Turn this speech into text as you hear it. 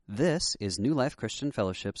This is New Life Christian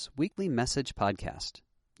Fellowship's weekly message podcast.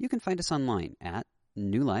 You can find us online at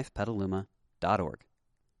newlifepetaluma.org.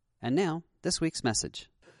 And now, this week's message.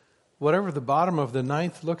 Whatever the bottom of the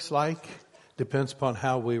ninth looks like depends upon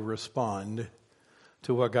how we respond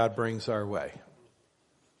to what God brings our way.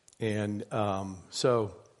 And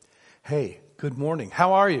so, hey, good morning.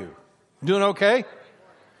 How are you? Doing okay?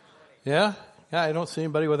 Yeah? Yeah, I don't see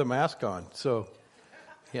anybody with a mask on. So,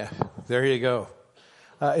 yeah, there you go.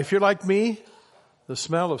 If you're like me, the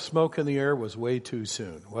smell of smoke in the air was way too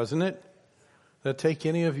soon, wasn't it? Did that take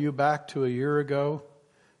any of you back to a year ago?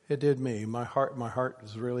 It did me. My heart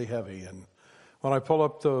is really heavy. And when I pull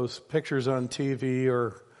up those pictures on TV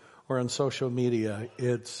or on social media,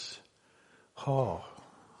 it's, I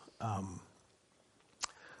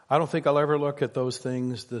don't think I'll ever look at those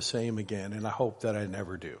things the same again, and I hope that I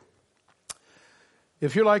never do.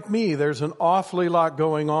 If you're like me, there's an awfully lot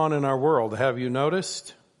going on in our world. Have you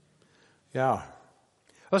noticed? Yeah.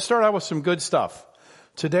 Let's start out with some good stuff.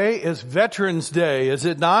 Today is Veterans Day, is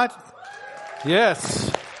it not?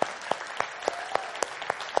 Yes.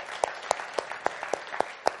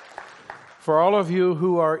 For all of you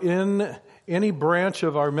who are in any branch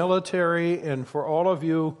of our military, and for all of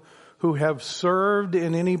you who have served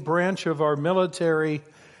in any branch of our military,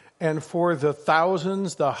 and for the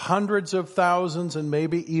thousands, the hundreds of thousands, and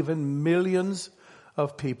maybe even millions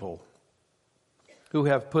of people who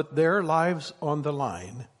have put their lives on the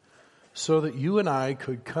line so that you and I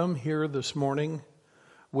could come here this morning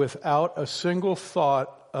without a single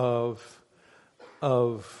thought of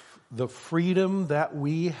the freedom that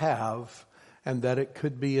we have and that it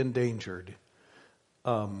could be endangered.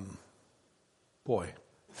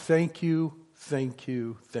 Thank you, thank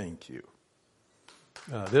you, thank you.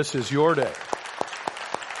 This is your day.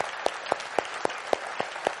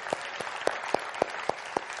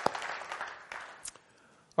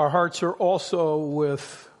 Our hearts are also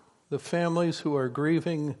with the families who are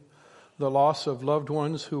grieving the loss of loved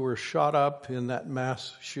ones who were shot up in that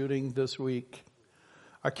mass shooting this week.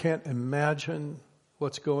 I can't imagine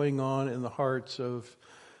what's going on in the hearts of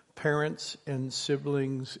parents and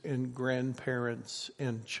siblings and grandparents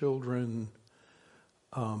and children.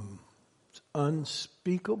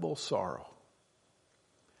 Unspeakable sorrow.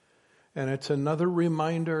 And it's another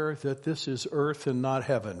reminder that this is earth and not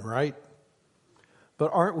heaven, right?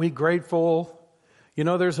 But aren't we grateful? You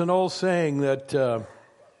know, there's an old saying that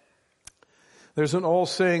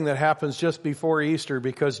happens just before Easter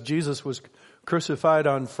because Jesus was crucified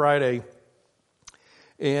on Friday.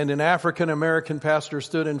 And an African American pastor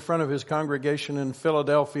stood in front of his congregation in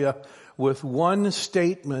Philadelphia with one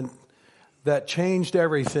statement that changed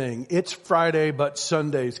everything. It's Friday, but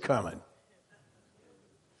Sunday's coming.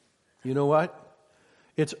 You know what?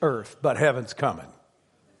 It's earth, but heaven's coming.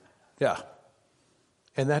 Yeah.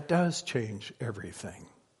 And that does change everything.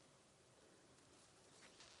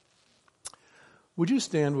 Would you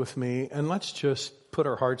stand with me and let's just put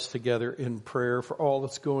our hearts together in prayer for all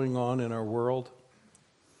that's going on in our world?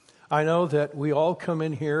 I know that we all come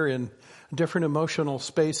in here in different emotional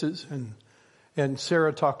spaces, and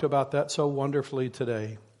Sarah talked about that so wonderfully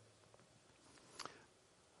today.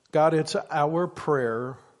 God, it's our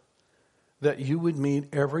prayer that you would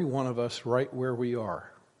meet every one of us right where we are.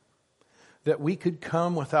 That we could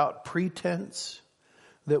come without pretense.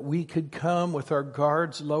 That we could come with our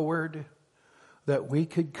guards lowered. That we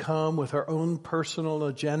could come with our own personal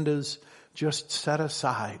agendas just set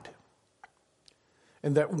aside.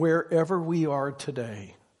 And that wherever we are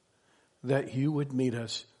today, that you would meet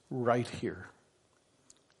us right here.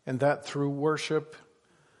 And that through worship,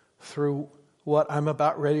 through what I'm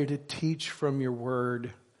about ready to teach from your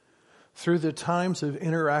word, through the times of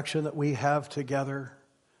interaction that we have together,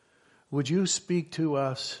 would you speak to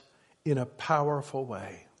us in a powerful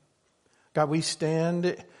way? God, we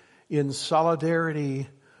stand in solidarity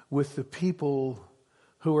with the people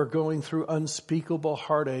who are going through unspeakable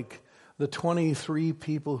heartache, the 23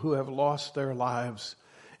 people who have lost their lives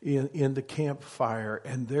in the campfire,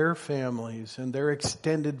 and their families and their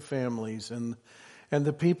extended families, and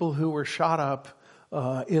the people who were shot up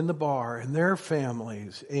in the bar and their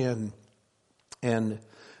families, and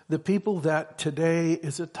the people that today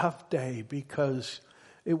is a tough day because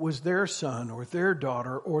it was their son or their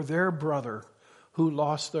daughter or their brother who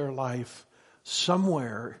lost their life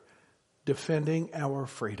somewhere defending our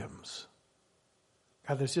freedoms.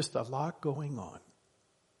 God, there's just a lot going on.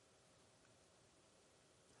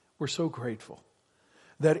 We're so grateful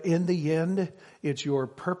that in the end, it's your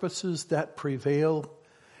purposes that prevail.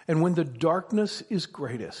 And when the darkness is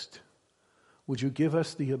greatest, would you give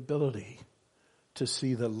us the ability to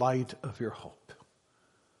see the light of your hope?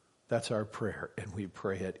 That's our prayer, and we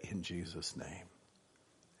pray it in Jesus' name.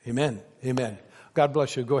 Amen. Amen. God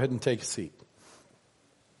bless you. Go ahead and take a seat.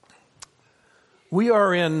 We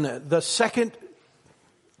are in the second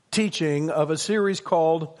teaching of a series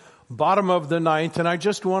called Bottom of the Ninth, and I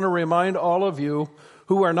just want to remind all of you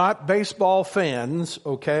who are not baseball fans,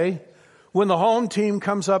 okay, when the home team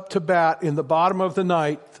comes up to bat in the bottom of the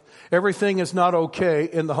ninth, everything is not okay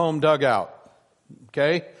in the home dugout,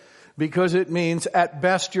 okay, because it means at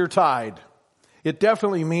best you're tied. It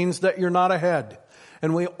definitely means that you're not ahead.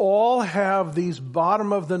 And we all have these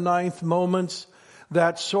bottom of the ninth moments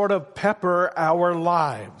that sort of pepper our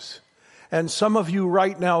lives. And some of you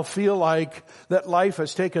right now feel like that life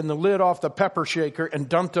has taken the lid off the pepper shaker and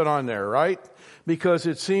dumped it on there, right? Because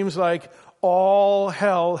it seems like all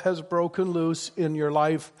hell has broken loose in your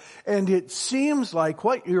life. And it seems like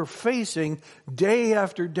what you're facing day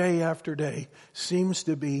after day after day seems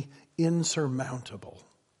to be insurmountable.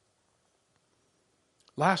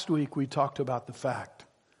 Last week we talked about the fact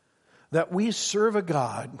that we serve a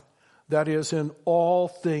God that is an all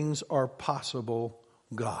things are possible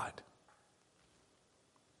God.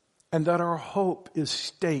 And that our hope is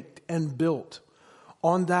staked and built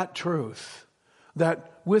on that truth.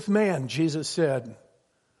 That with man, Jesus said,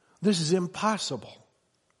 this is impossible.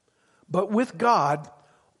 But with God,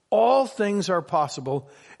 all things are possible.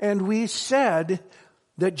 And we said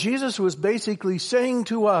that Jesus was basically saying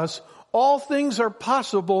to us, all things are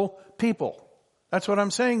possible, people. That's what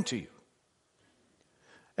I'm saying to you.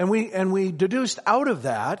 And we deduced out of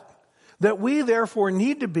that we therefore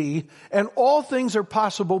need to be, and all things are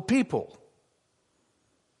possible people.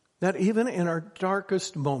 That even in our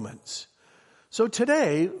darkest moments. So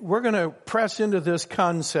today, we're going to press into this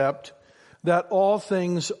concept that all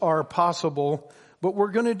things are possible, but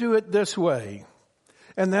we're going to do it this way.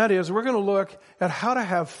 And that is, we're going to look at how to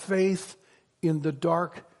have faith in the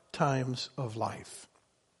dark times of life.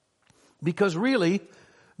 Because really,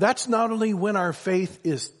 that's not only when our faith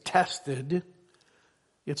is tested,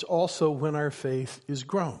 it's also when our faith is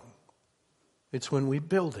grown. It's when we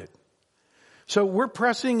build it. So we're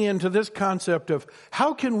pressing into this concept of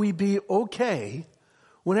how can we be okay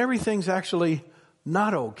when everything's actually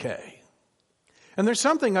not okay? And there's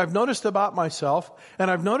something I've noticed about myself,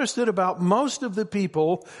 and I've noticed it about most of the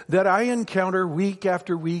people that I encounter week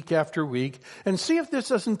after week after week, and see if this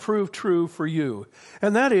doesn't prove true for you.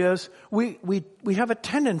 And that is, we have a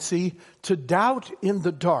tendency to doubt in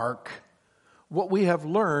the dark what we have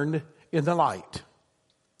learned in the light.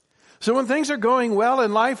 So when things are going well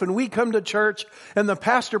in life and we come to church and the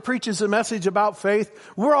pastor preaches a message about faith,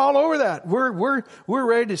 we're all over that. We're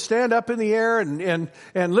ready to stand up in the air and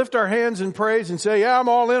lift our hands in praise and say, yeah, I'm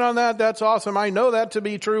all in on that. That's awesome. I know that to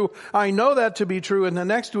be true. I know that to be true. And the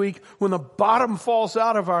next week when the bottom falls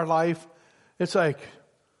out of our life, it's like,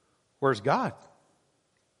 where's God?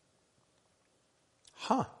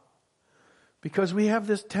 Because we have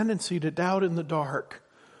this tendency to doubt in the dark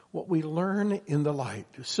what we learn in the light.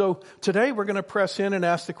 So today we're going to press in and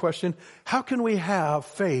ask the question, how can we have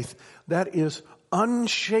faith that is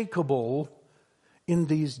unshakable in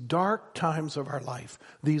these dark times of our life?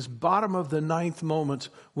 These bottom of the ninth moments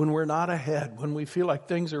when we're not ahead, when we feel like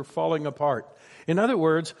things are falling apart. In other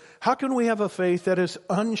words, how can we have a faith that is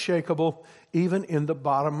unshakable even in the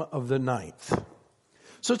bottom of the ninth?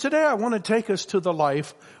 So today I want to take us to the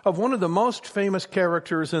life of one of the most famous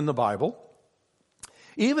characters in the Bible.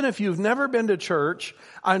 Even if you've never been to church,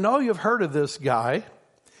 I know you've heard of this guy.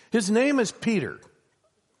 His name is Peter.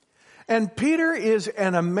 And Peter is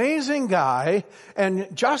an amazing guy,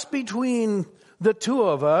 and just between the two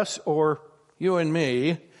of us, or you and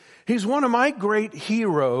me, he's one of my great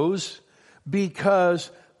heroes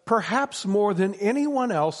because perhaps more than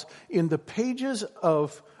anyone else in the pages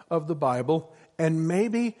of the Bible, and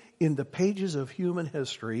maybe in the pages of human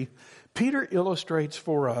history, Peter illustrates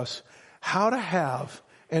for us how to have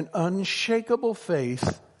an unshakable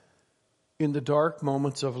faith in the dark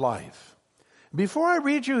moments of life. Before I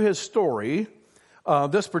read you his story,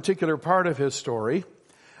 this particular part of his story,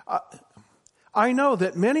 I know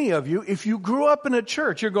that many of you, if you grew up in a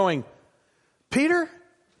church, you're going, Peter,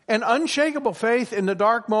 an unshakable faith in the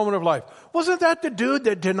dark moment of life. Wasn't that the dude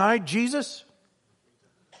that denied Jesus?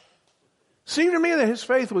 Seemed to me that his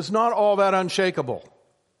faith was not all that unshakable.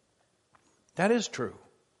 That is true.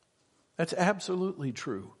 That's absolutely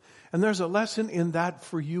true. And there's a lesson in that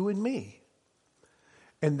for you and me.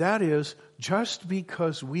 And that is, just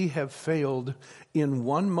because we have failed in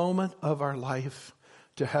one moment of our life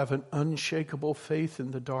to have an unshakable faith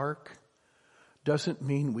in the dark, doesn't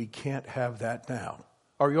mean we can't have that now.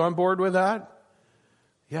 Are you on board with that?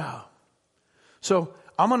 Yeah. So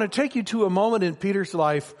I'm going to take you to a moment in Peter's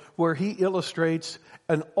life where he illustrates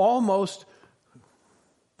an almost,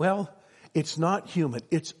 well, it's not human.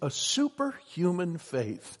 It's a superhuman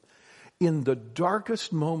faith in the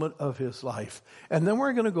darkest moment of his life. And then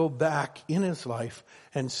we're going to go back in his life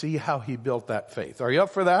and see how he built that faith. Are you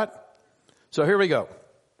up for that? So here we go.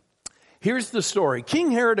 Here's the story.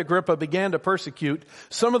 King Herod Agrippa began to persecute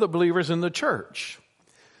some of the believers in the church.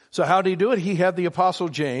 So how did he do it? He had the apostle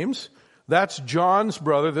James. That's John's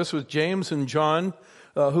brother. This was James and John,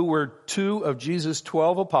 who were two of Jesus'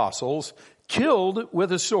 12 apostles, killed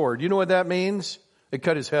with a sword. You know what that means? They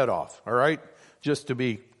cut his head off, all right? Just to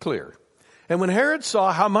be clear. And when Herod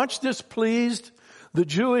saw how much this pleased the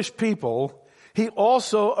Jewish people, he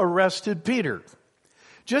also arrested Peter.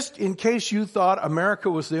 Just in case you thought America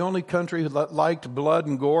was the only country that liked blood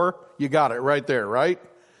and gore, you got it right there, right?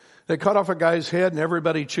 They cut off a guy's head and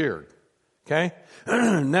everybody cheered. Okay?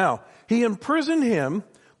 Now, he imprisoned him,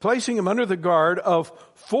 placing him under the guard of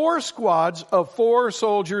 4 squads of 4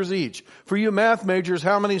 soldiers each. For you math majors,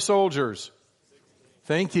 how many soldiers?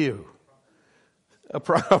 Thank you.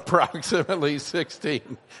 Approximately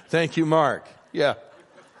 16. Thank you, Mark. Yeah.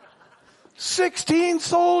 16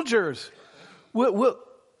 soldiers.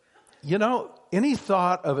 You know, any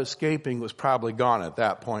thought of escaping was probably gone at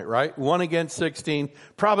that point, right? 1 against 16,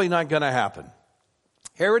 probably not going to happen.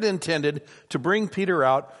 Herod intended to bring Peter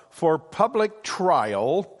out for public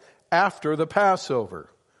trial after the Passover.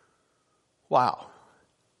 Wow.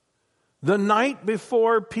 The night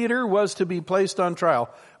before Peter was to be placed on trial.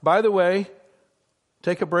 By the way,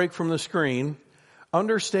 take a break from the screen.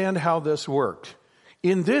 Understand how this worked.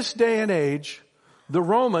 In this day and age, the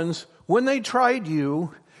Romans, when they tried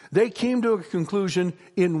you, they came to a conclusion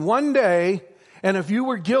in one day, and if you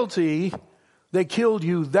were guilty, they killed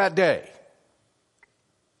you that day.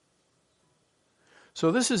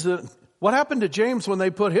 So this is what happened to James when they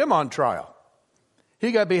put him on trial.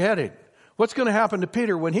 He got beheaded. What's going to happen to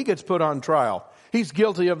Peter when he gets put on trial? He's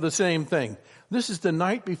guilty of the same thing. This is the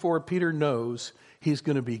night before Peter knows he's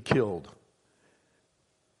going to be killed.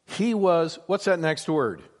 He was, what's that next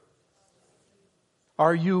word?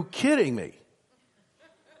 Are you kidding me?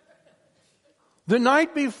 The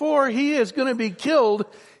night before he is going to be killed,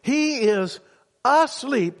 he is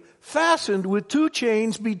asleep, fastened with 2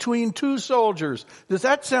 chains between 2 soldiers. Does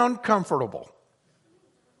that sound comfortable?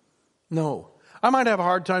 No. I might have a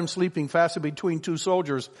hard time sleeping fastened between 2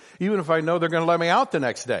 soldiers, even if I know they're going to let me out the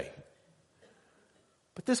next day.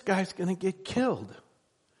 But this guy's going to get killed.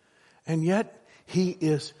 And yet, he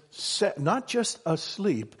is set, not just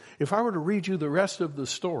asleep. If I were to read you the rest of the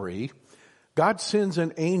story, God sends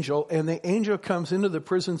an angel, and the angel comes into the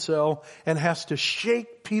prison cell and has to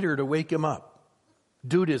shake Peter to wake him up.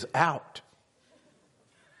 Dude is out.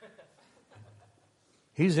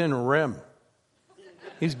 He's in REM.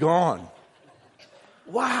 He's gone.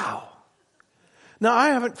 Wow. Now, I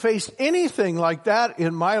haven't faced anything like that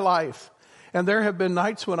in my life. And there have been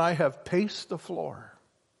nights when I have paced the floor.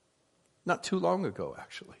 Not too long ago,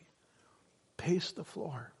 actually. Paced the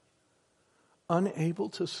floor. Unable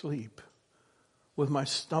to sleep. With my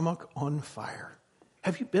stomach on fire.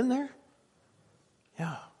 Have you been there?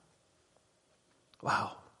 Yeah.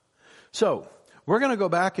 Wow. So, we're going to go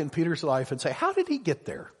back in Peter's life and say, how did he get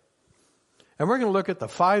there? And we're going to look at the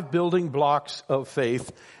 5 building blocks of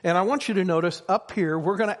faith. And I want you to notice up here,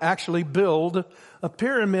 we're going to actually build a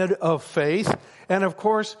pyramid of faith. And of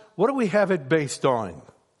course, what do we have it based on?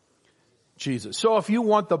 Jesus. So if you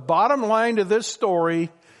want the bottom line to this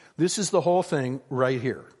story, this is the whole thing right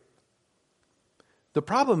here. The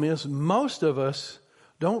problem is most of us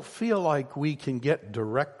don't feel like we can get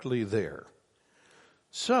directly there.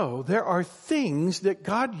 So there are things that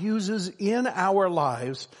God uses in our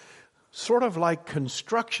lives, sort of like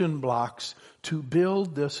construction blocks, to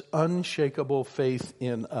build this unshakable faith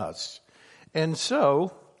in us. And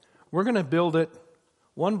so we're going to build it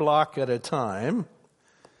 1 block at a time.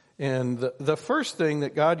 And the first thing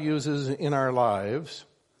that God uses in our lives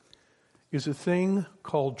is a thing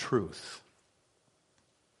called truth.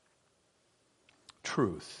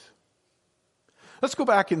 Truth. Let's go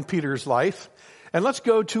back in Peter's life and let's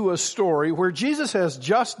go to a story where Jesus has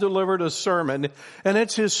just delivered a sermon, and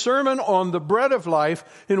it's his sermon on the bread of life,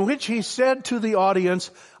 in which he said to the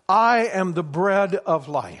audience, I am the bread of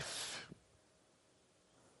life.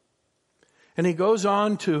 And he goes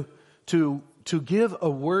on to give a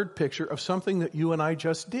word picture of something that you and I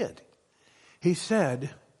just did. He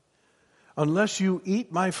said, unless you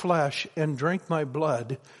eat my flesh and drink my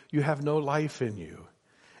blood, you have no life in you.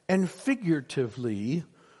 And figuratively,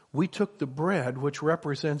 we took the bread, which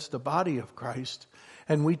represents the body of Christ,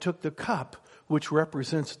 and we took the cup, which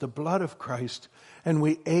represents the blood of Christ, and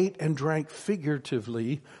we ate and drank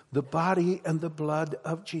figuratively the body and the blood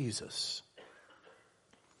of Jesus.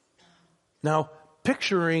 Now,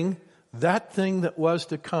 picturing that thing that was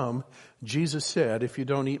to come, Jesus said, if you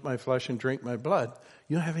don't eat my flesh and drink my blood,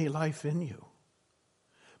 you don't have any life in you.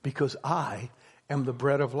 Because I am the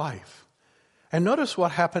bread of life. And notice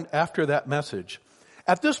what happened after that message.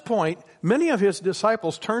 At this point, many of his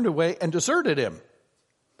disciples turned away and deserted him.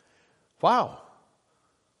 Wow.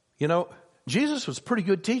 You know, Jesus was a pretty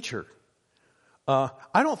good teacher. I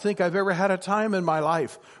don't think I've ever had a time in my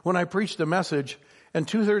life when I preached a message and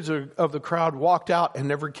 2/3 of the crowd walked out and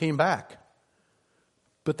never came back.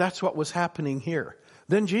 But that's what was happening here.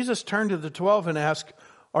 Then Jesus turned to the 12 and asked,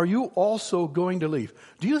 are you also going to leave?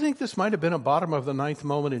 Do you think this might have been a bottom of the ninth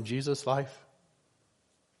moment in Jesus' life?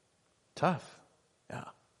 Tough. Yeah.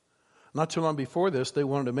 Not too long before this, they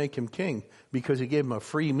wanted to make him king because he gave them a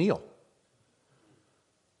free meal.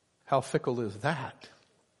 How fickle is that?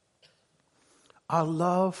 I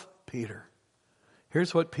love Peter.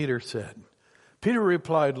 Here's what Peter said. Peter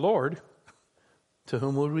replied, Lord, to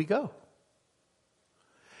whom would we go?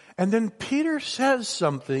 And then Peter says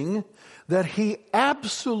something that he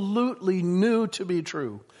absolutely knew to be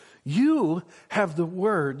true. You have the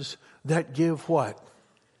words that give what?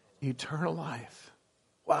 Eternal life.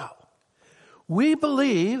 Wow. We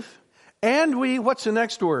believe and what's the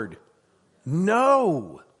next word?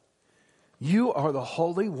 Know. You are the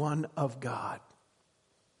Holy One of God.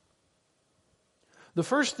 The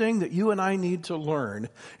first thing that you and I need to learn,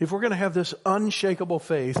 if we're going to have this unshakable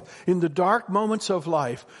faith in the dark moments of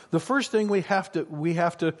life, the first thing we have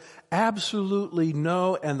to absolutely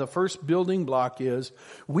know, and the first building block is,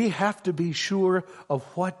 we have to be sure of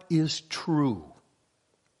what is true.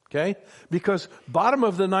 Okay? Because bottom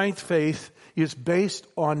of the ninth faith is based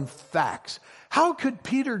on facts. How could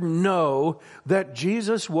Peter know that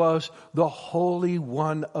Jesus was the Holy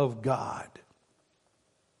One of God?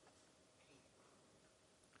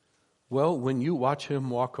 Well, when you watch him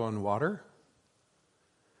walk on water,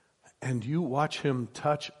 and you watch him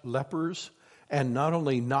touch lepers, and not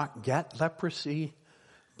only not get leprosy,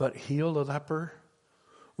 but heal a leper,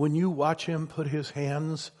 when you watch him put his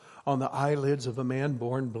hands on the eyelids of a man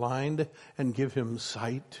born blind and give him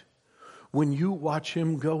sight, when you watch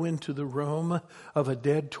him go into the room of a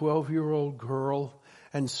dead 12-year-old girl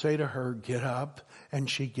and say to her, get up, and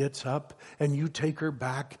she gets up, and you take her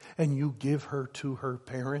back and you give her to her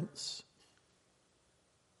parents.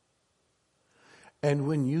 And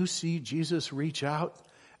when you see Jesus reach out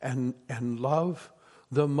and love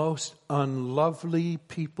the most unlovely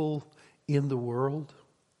people in the world,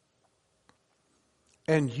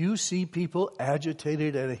 and you see people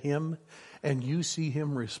agitated at him, and you see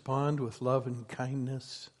him respond with love and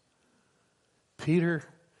kindness, Peter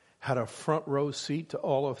had a front row seat to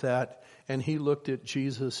all of that, and he looked at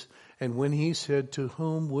Jesus, and when he said, to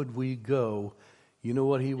whom would we go? You know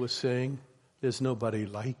what he was saying? There's nobody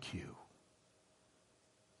like you.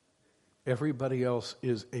 Everybody else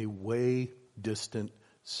is a way distant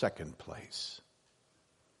second place.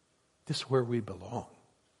 This is where we belong.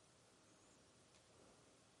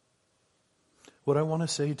 What I want to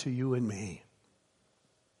say to you and me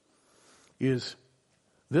is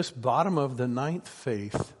this bottom of the ninth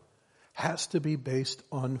faith has to be based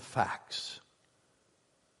on facts.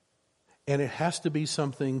 And it has to be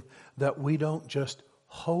something that we don't just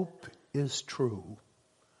hope is true.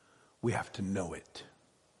 We have to know it.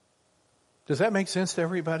 Does that make sense to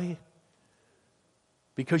everybody?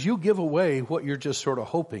 Because you give away what you're just sort of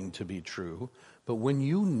hoping to be true. But when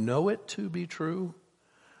you know it to be true,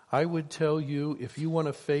 I would tell you, if you want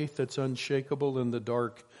a faith that's unshakable in the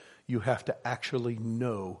dark, you have to actually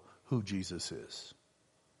know who Jesus is,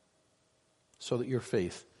 so that your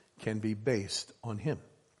faith can be based on him.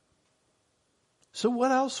 So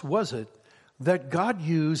what else was it that God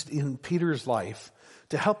used in Peter's life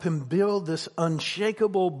to help him build this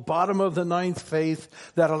unshakable bottom of the ninth faith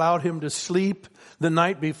that allowed him to sleep the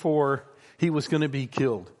night before he was going to be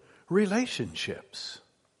killed? Relationships.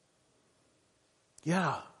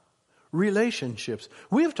 Yeah. Relationships.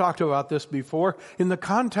 We have talked about this before in the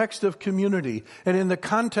context of community and in the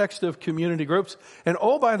context of community groups. And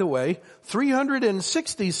oh, by the way,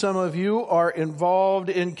 360 some of you are involved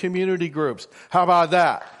in community groups. How about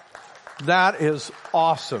that? That is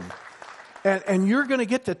awesome. And you're going to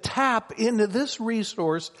get to tap into this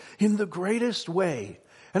resource in the greatest way.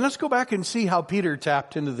 And let's go back and see how Peter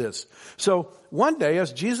tapped into this. So one day,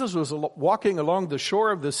 as Jesus was walking along the shore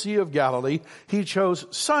of the Sea of Galilee, he chose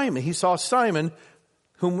Simon. He saw Simon,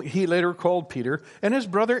 whom he later called Peter, and his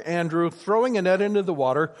brother Andrew throwing a net into the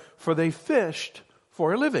water, for they fished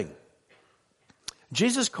for a living.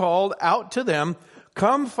 Jesus called out to them,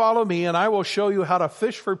 "Come follow me and I will show you how to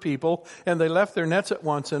fish for people." And they left their nets at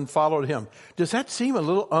once and followed him. Does that seem a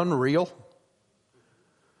little unreal?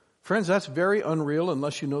 Friends, that's very unreal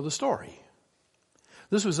unless you know the story.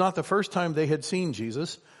 This was not the first time they had seen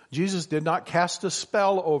Jesus. Jesus did not cast a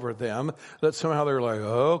spell over them that somehow they're like,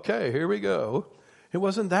 okay, here we go. It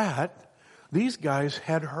wasn't that. These guys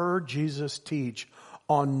had heard Jesus teach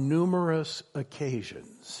on numerous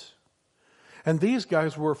occasions. And these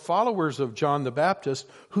guys were followers of John the Baptist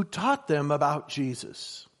who taught them about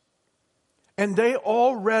Jesus. And they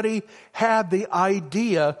already had the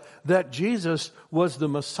idea that Jesus was the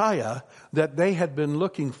Messiah that they had been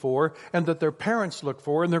looking for and that their parents looked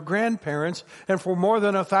for and their grandparents. And for more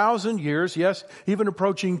than 1,000 years, yes, even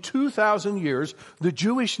approaching 2,000 years, the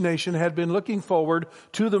Jewish nation had been looking forward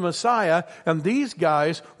to the Messiah. And these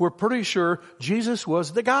guys were pretty sure Jesus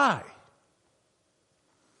was the guy.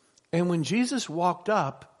 And when Jesus walked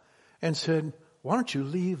up and said, "Why don't you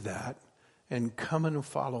leave that and come and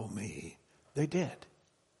follow me?" They did.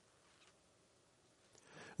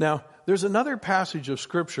 Now, there's another passage of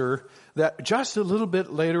Scripture that just a little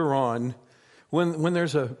bit later on, when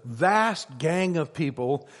there's a vast gang of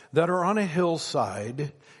people that are on a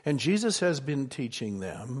hillside, and Jesus has been teaching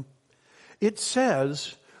them, it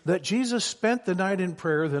says that Jesus spent the night in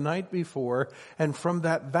prayer the night before, and from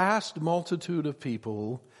that vast multitude of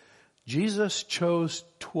people, Jesus chose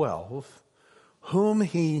 12, whom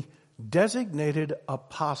he designated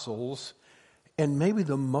apostles. And maybe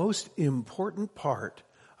the most important part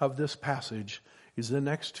of this passage is the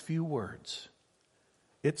next few words.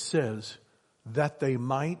 It says, that they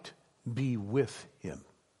might be with him.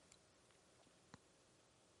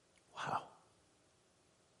 Wow.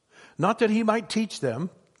 Not that he might teach them,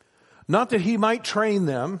 not that he might train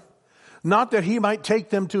them, not that he might take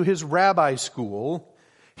them to his rabbi school.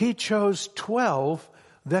 He chose 12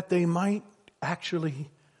 that they might actually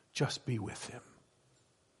just be with him.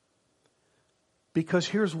 Because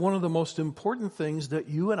here's one of the most important things that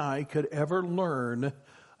you and I could ever learn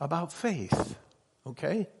about faith.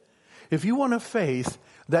 Okay? If you want a faith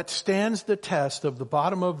that stands the test of the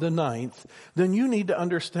bottom of the ninth, then you need to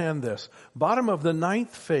understand this. Bottom of the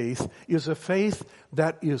ninth faith is a faith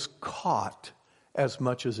that is caught as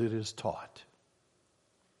much as it is taught.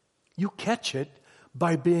 You catch it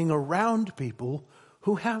by being around people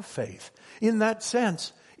who have faith. In that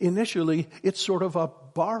sense, initially, it's sort of a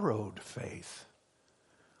borrowed faith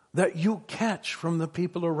that you catch from the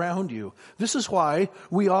people around you. This is why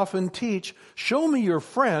we often teach, show me your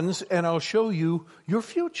friends and I'll show you your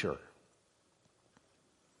future.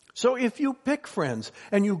 So if you pick friends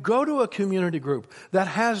and you go to a community group that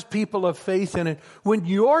has people of faith in it, when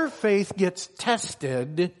your faith gets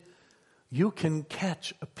tested, you can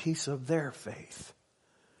catch a piece of their faith.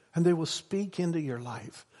 And they will speak into your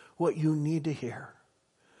life what you need to hear.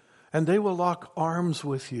 And they will lock arms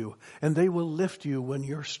with you. And they will lift you when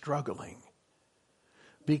you're struggling.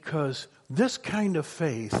 Because this kind of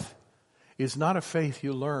faith is not a faith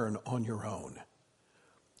you learn on your own.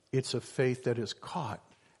 It's a faith that is caught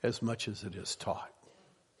as much as it is taught.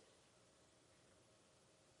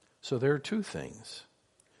 So there are two things.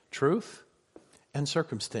 Truth and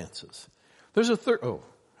circumstances. There's a third. Oh,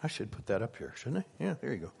 I should put that up here, shouldn't I? Yeah,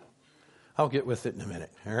 there you go. I'll get with it in a minute.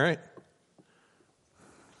 All right.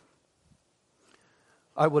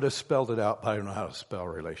 I would have spelled it out, but I don't know how to spell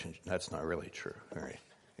relationship. That's not really true. All right,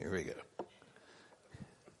 here we go.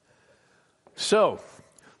 So,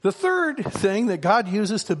 the third thing that God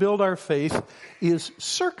uses to build our faith is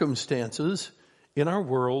circumstances in our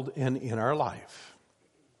world and in our life.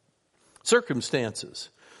 Circumstances.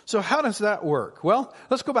 So how does that work? Well,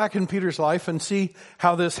 let's go back in Peter's life and see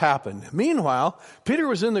how this happened. Meanwhile, Peter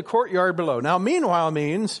was in the courtyard below. Now, meanwhile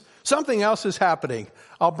means something else is happening.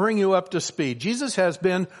 I'll bring you up to speed. Jesus has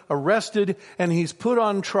been arrested and he's put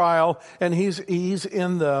on trial, and he's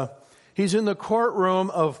in the courtroom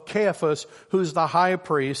of Caiaphas, who's the high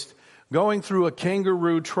priest, going through a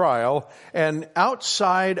kangaroo trial. And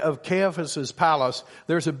outside of Caiaphas's palace,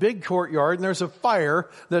 there's a big courtyard, and there's a fire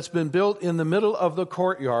that's been built in the middle of the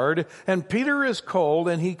courtyard. And Peter is cold,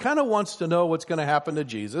 and he kind of wants to know what's going to happen to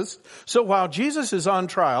Jesus. So while Jesus is on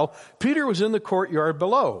trial, Peter was in the courtyard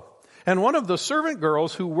below. And one of the servant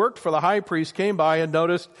girls who worked for the high priest came by and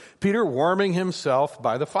noticed Peter warming himself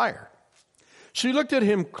by the fire. She looked at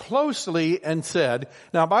him closely and said,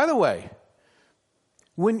 "Now, by the way,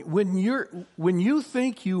 when you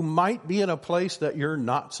think you might be in a place that you're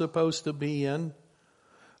not supposed to be in,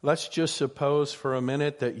 let's just suppose for a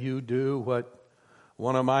minute that you do what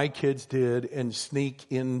one of my kids did and sneak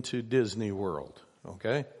into Disney World,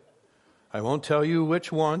 okay? I won't tell you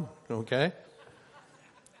which one, okay?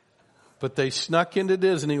 But they snuck into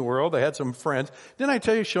Disney World. They had some friends. Didn't I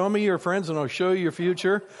tell you, show me your friends and I'll show you your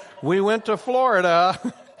future? We went to Florida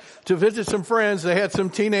to visit some friends. They had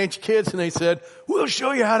some teenage kids and they said, we'll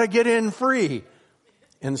show you how to get in free.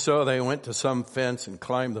 And so they went to some fence and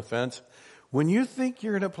climbed the fence. When you think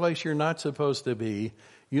you're in a place you're not supposed to be,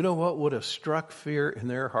 you know what would have struck fear in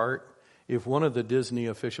their heart? If one of the Disney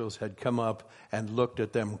officials had come up and looked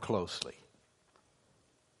at them closely.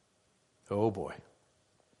 Oh boy.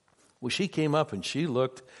 Well, she came up and she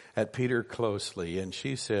looked at Peter closely and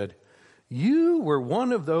she said, you were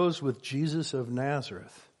one of those with Jesus of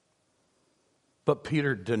Nazareth. But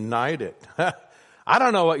Peter denied it. I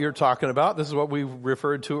don't know what you're talking about. This is what we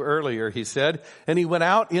referred to earlier, he said. And he went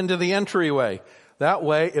out into the entryway. That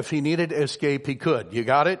way, if he needed to escape, he could. You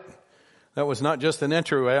got it? That was not just an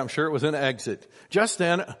entryway. I'm sure it was an exit. Just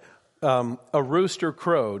then, a rooster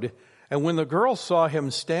crowed. And when the girl saw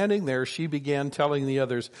him standing there, she began telling the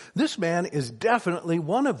others, this man is definitely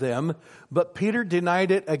one of them. But Peter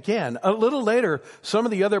denied it again. A little later, some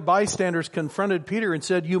of the other bystanders confronted Peter and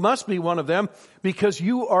said, you must be one of them because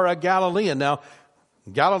you are a Galilean. Now,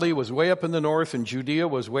 Galilee was way up in the north and Judea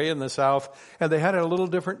was way in the south. And they had a little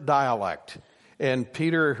different dialect. And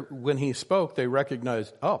Peter, when he spoke, they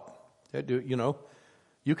recognized, oh, you know,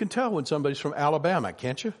 you can tell when somebody's from Alabama,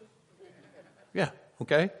 can't you? Yeah,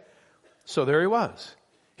 okay. So there he was.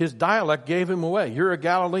 His dialect gave him away. You're a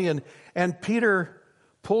Galilean. And Peter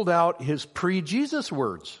pulled out his pre-Jesus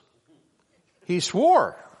words. He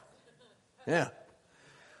swore. Yeah.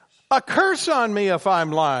 A curse on me if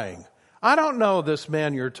I'm lying. I don't know this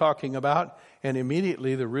man you're talking about. And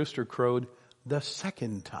immediately the rooster crowed the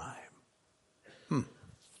second time.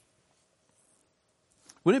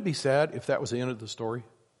 Wouldn't it be sad if that was the end of the story?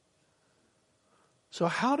 So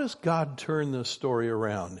how does God turn this story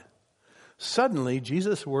around? Suddenly,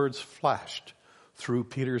 Jesus' words flashed through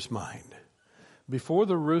Peter's mind. Before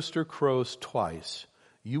the rooster crows twice,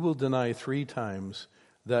 you will deny 3 times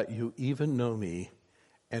that you even know me.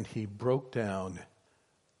 And he broke down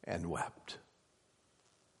and wept.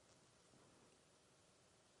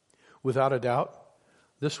 Without a doubt,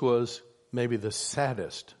 this was maybe the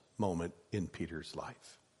saddest moment in Peter's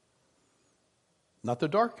life. Not the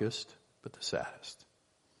darkest, but the saddest.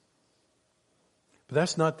 But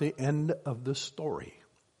that's not the end of the story.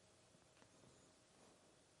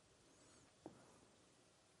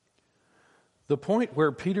 The point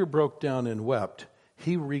where Peter broke down and wept,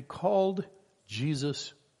 he recalled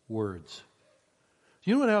Jesus' words.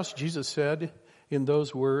 Do you know what else Jesus said in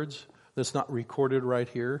those words that's not recorded right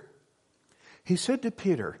here? He said to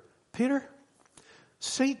Peter, Peter,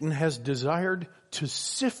 Satan has desired to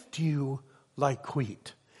sift you like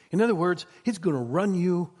wheat. In other words, he's going to run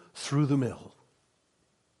you through the mill.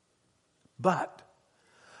 But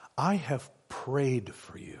I have prayed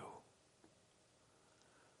for you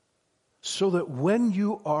so that when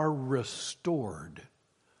you are restored,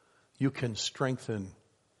 you can strengthen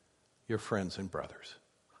your friends and brothers.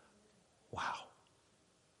 Wow.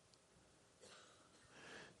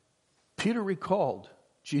 Peter recalled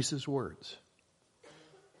Jesus' words.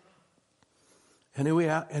 And he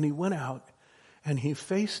went out and he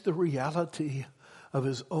faced the reality of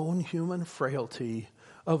his own human frailty,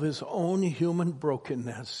 of his own human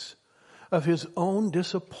brokenness, of his own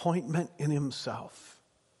disappointment in himself.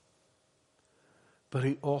 But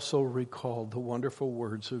he also recalled the wonderful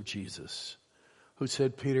words of Jesus, who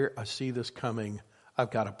said, Peter, I see this coming.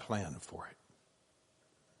 I've got a plan for it.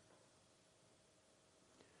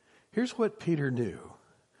 Here's what Peter knew.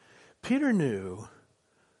 Peter knew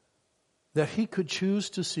that he could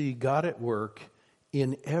choose to see God at work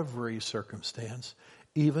in every circumstance,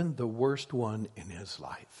 even the worst one in his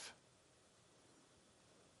life.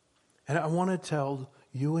 And I want to tell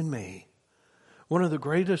you and me, one of the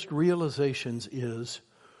greatest realizations is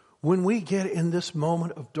when we get in this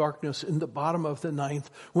moment of darkness in the bottom of the ninth,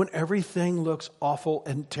 when everything looks awful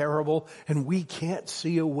and terrible and we can't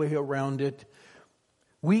see a way around it,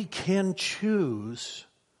 we can choose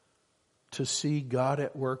to see God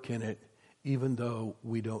at work in it, even though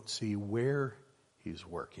we don't see where he's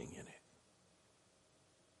working in it.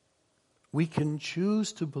 We can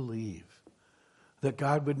choose to believe that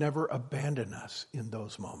God would never abandon us in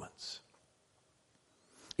those moments.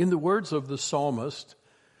 In the words of the psalmist,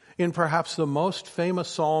 in perhaps the most famous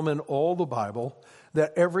psalm in all the Bible,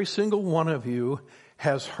 that every single one of you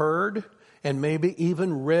has heard and maybe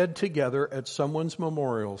even read together at someone's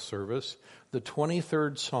memorial service, the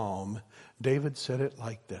 23rd Psalm, David said it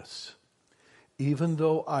like this: even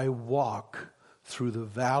though I walk through the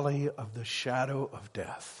valley of the shadow of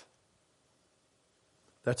death.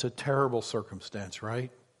 That's a terrible circumstance,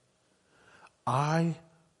 right? I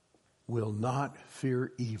will not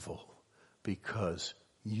fear evil because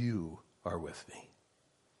you are with me.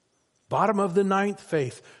 Bottom of the ninth,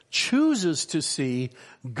 faith chooses to see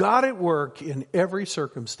God at work in every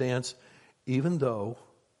circumstance, even though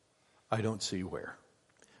I don't see where.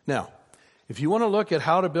 Now, if you want to look at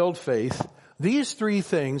how to build faith, these three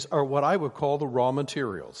things are what I would call the raw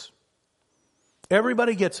materials.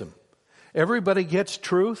 Everybody gets them. Everybody gets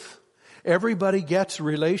truth. Everybody gets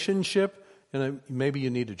relationship. And maybe you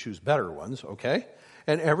need to choose better ones, okay?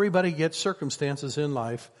 And everybody gets circumstances in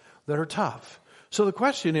life that are tough. So the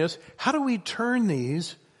question is, how do we turn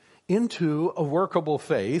these into a workable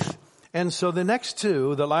faith? And so the next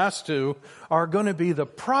two, the last two, are going to be the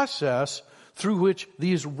process through which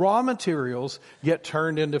these raw materials get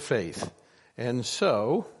turned into faith. And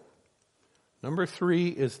so, number 3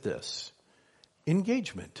 is this: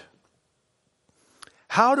 engagement.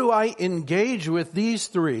 How do I engage with these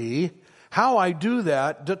three? How I do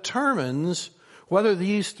that determines whether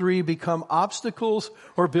these three become obstacles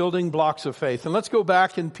or building blocks of faith. And let's go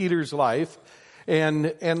back in Peter's life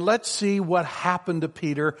and let's see what happened to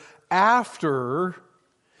Peter after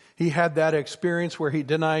he had that experience where he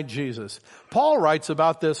denied Jesus. Paul writes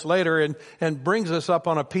about this later and brings us up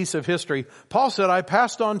on a piece of history. Paul said, I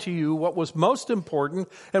passed on to you what was most important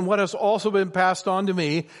and what has also been passed on to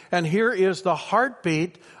me. And here is the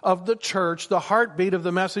heartbeat of the church, the heartbeat of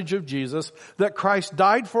the message of Jesus, that Christ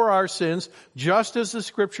died for our sins, just as the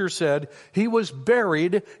scripture said. He was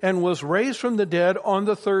buried and was raised from the dead on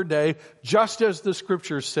the third day, just as the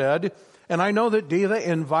scripture said. And I know that Diva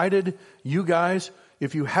invited you guys,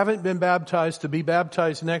 if you haven't been baptized, to be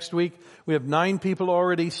baptized next week. We have 9 people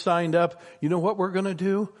already signed up. You know what we're going to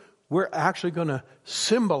do? We're actually going to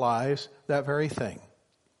symbolize that very thing.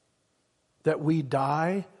 That we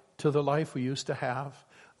die to the life we used to have,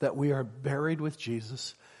 that we are buried with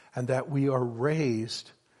Jesus, and that we are raised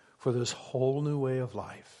for this whole new way of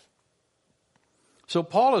life. So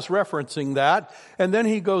Paul is referencing that, and then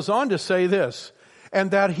he goes on to say this, and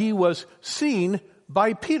that he was seen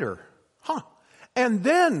by Peter. And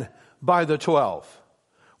then by the 12.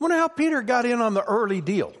 Wonder how Peter got in on the early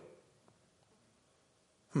deal.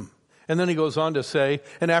 And then he goes on to say,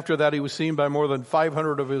 and after that he was seen by more than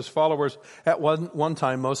 500 of his followers at one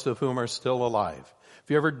time, most of whom are still alive. Have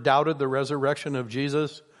you ever doubted the resurrection of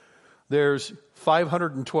Jesus? There's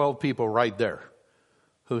 512 people right there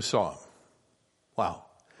who saw him. Wow.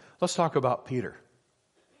 Let's talk about Peter.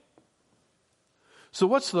 So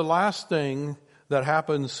what's the last thing that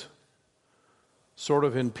happens sort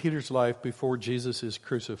of in Peter's life before Jesus is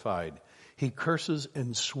crucified? He curses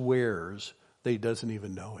and swears that he doesn't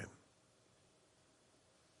even know him.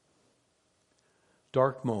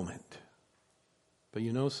 Dark moment. But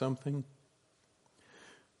you know something?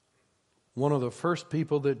 One of the first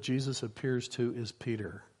people that Jesus appears to is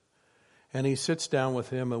Peter. And he sits down with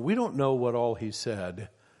him, and we don't know what all he said,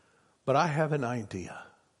 but I have an idea.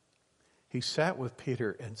 He sat with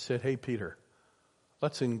Peter and said, hey, Peter,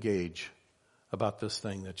 let's engage about this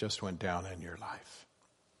thing that just went down in your life.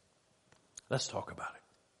 Let's talk about it.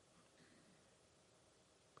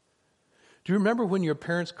 Do you remember when your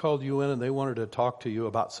parents called you in and they wanted to talk to you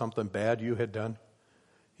about something bad you had done?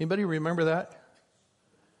 Anybody remember that?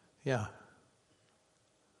 Yeah.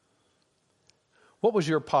 What was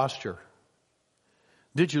your posture?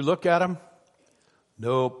 Did you look at them?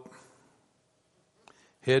 Nope.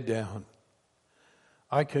 Head down.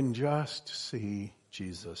 I can just see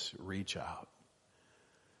Jesus reach out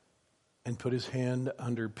and put his hand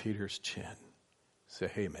under Peter's chin. Say,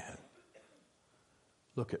 hey man,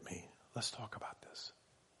 look at me. Let's talk about this.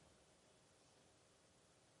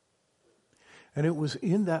 And it was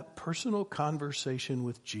in that personal conversation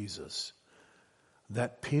with Jesus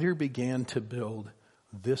that Peter began to build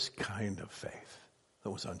this kind of faith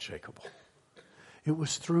that was unshakable. It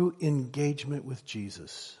was through engagement with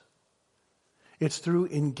Jesus. It's through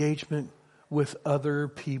engagement with other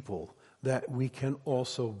people that we can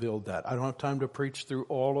also build that. I don't have time to preach through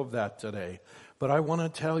all of that today, but I want to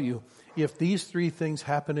tell you, if these 3 things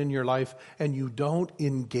happen in your life and you don't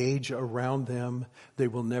engage around them, they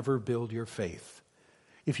will never build your faith.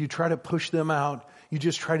 If you try to push them out, you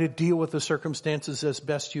just try to deal with the circumstances as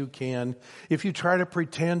best you can. If you try to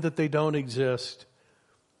pretend that they don't exist,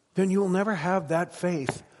 then you will never have that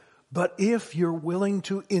faith. But if you're willing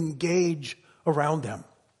to engage around them,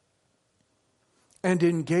 and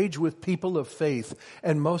engage with people of faith,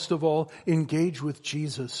 and most of all, engage with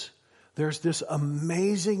Jesus, there's this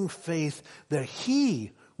amazing faith that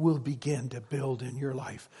he will begin to build in your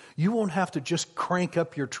life. You won't have to just crank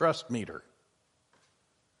up your trust meter.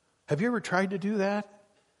 Have you ever tried to do that?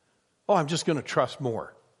 Oh, I'm just going to trust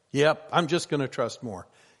more. Yep, I'm just going to trust more.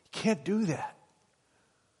 You Can't do that.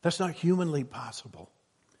 That's not humanly possible.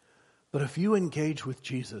 But if you engage with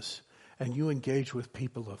Jesus and you engage with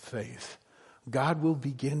people of faith, God will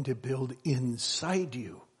begin to build inside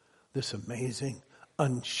you this amazing,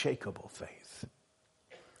 unshakable faith.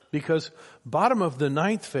 Because bottom of the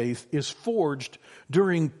ninth faith is forged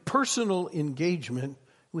during personal engagement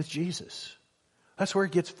with Jesus. That's where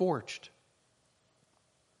it gets forged.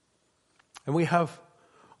 And we have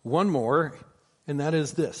one more, and that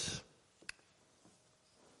is this.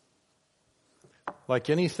 Like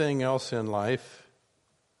anything else in life,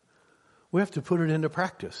 we have to put it into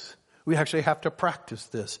practice. We actually have to practice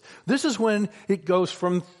this. This is when it goes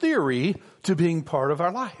from theory to being part of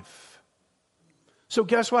our life. So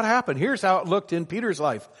guess what happened? Here's how it looked in Peter's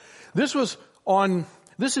life. This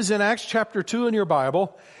is in Acts chapter 2 in your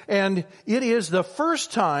Bible, and it is the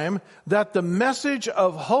first time that the message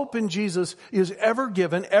of hope in Jesus is ever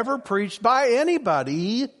given, ever preached by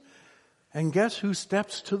anybody. And guess who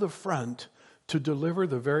steps to the front to deliver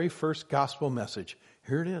the very first gospel message?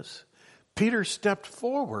 Here it is. Peter stepped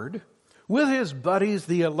forward with his buddies,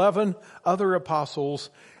 the 11 other apostles,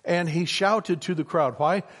 and he shouted to the crowd.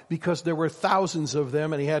 Why? Because there were thousands of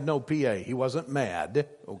them and he had no PA. He wasn't mad,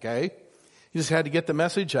 okay? He just had to get the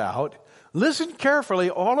message out. Listen carefully,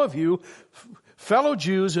 all of you, fellow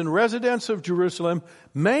Jews and residents of Jerusalem,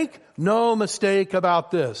 make no mistake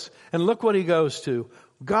about this. And look what he goes to.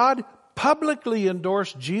 God publicly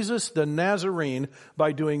endorsed Jesus the Nazarene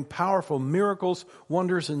by doing powerful miracles,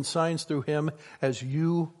 wonders, and signs through him, as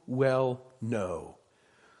you well know.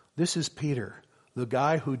 This is Peter, the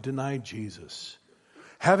guy who denied Jesus,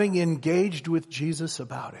 having engaged with Jesus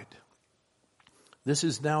about it. This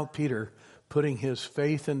is now Peter putting his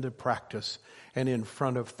faith into practice, and in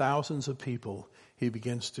front of thousands of people, he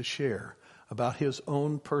begins to share about his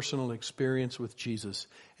own personal experience with Jesus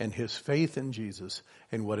and his faith in Jesus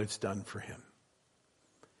and what it's done for him.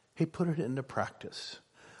 He put it into practice.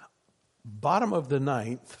 Bottom of the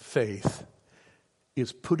ninth, faith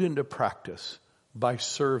is put into practice by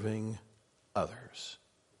serving others.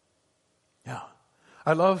 Yeah.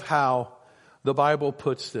 I love how the Bible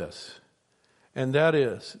puts this. And that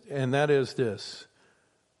is this.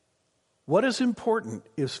 What is important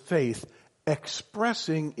is faith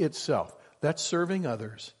expressing itself. That's serving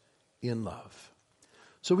others in love.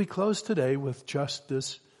 So we close today with just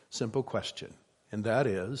this simple question. And that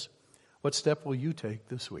is, what step will you take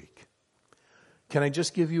this week? Can I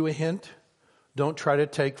just give you a hint? Don't try to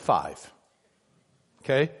take 5.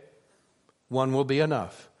 Okay? 1 will be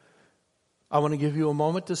enough. I want to give you a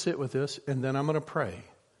moment to sit with this, and then I'm going to pray.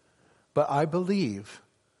 But I believe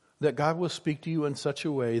that God will speak to you in such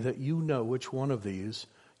a way that you know which one of these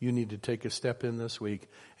you need to take a step in this week.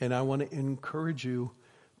 And I want to encourage you,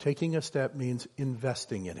 taking a step means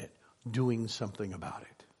investing in it, doing something about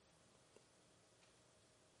it.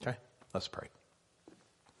 Okay, let's pray.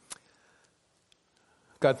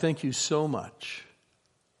 God, thank you so much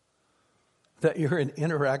that you're an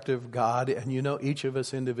interactive God and you know each of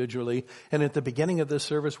us individually. And at the beginning of this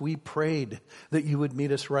service, we prayed that you would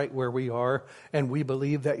meet us right where we are. And we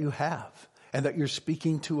believe that you have, and that you're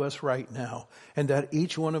speaking to us right now. And that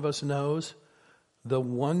each one of us knows the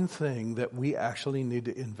one thing that we actually need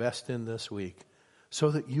to invest in this week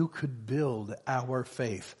so that you could build our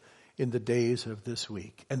faith in the days of this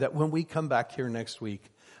week. And that when we come back here next week,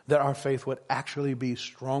 that our faith would actually be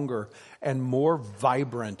stronger and more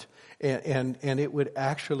vibrant, and it would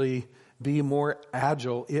actually be more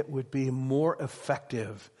agile. It would be more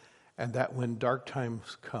effective. And that when dark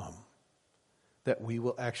times come, that we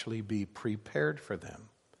will actually be prepared for them.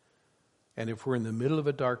 And if we're in the middle of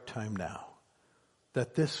a dark time now,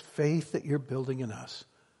 that this faith that you're building in us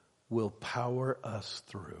will power us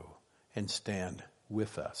through and stand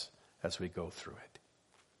with us as we go through it.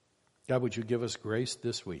 God, would you give us grace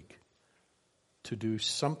this week to do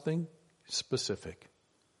something specific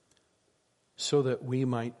so that we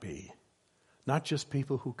might be not just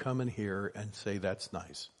people who come in here and say that's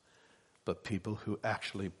nice, but people who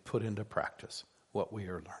actually put into practice what we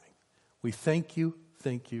are learning. We thank you,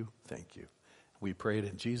 thank you, thank you. We pray it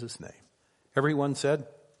in Jesus' name. Everyone said,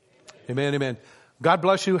 amen, amen. God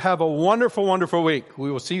bless you. Have a wonderful, wonderful week.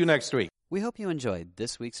 We will see you next week. We hope you enjoyed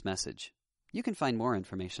this week's message. You can find more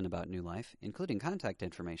information about New Life, including contact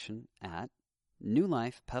information, at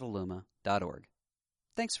newlifepetaluma.org.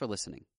 Thanks for listening.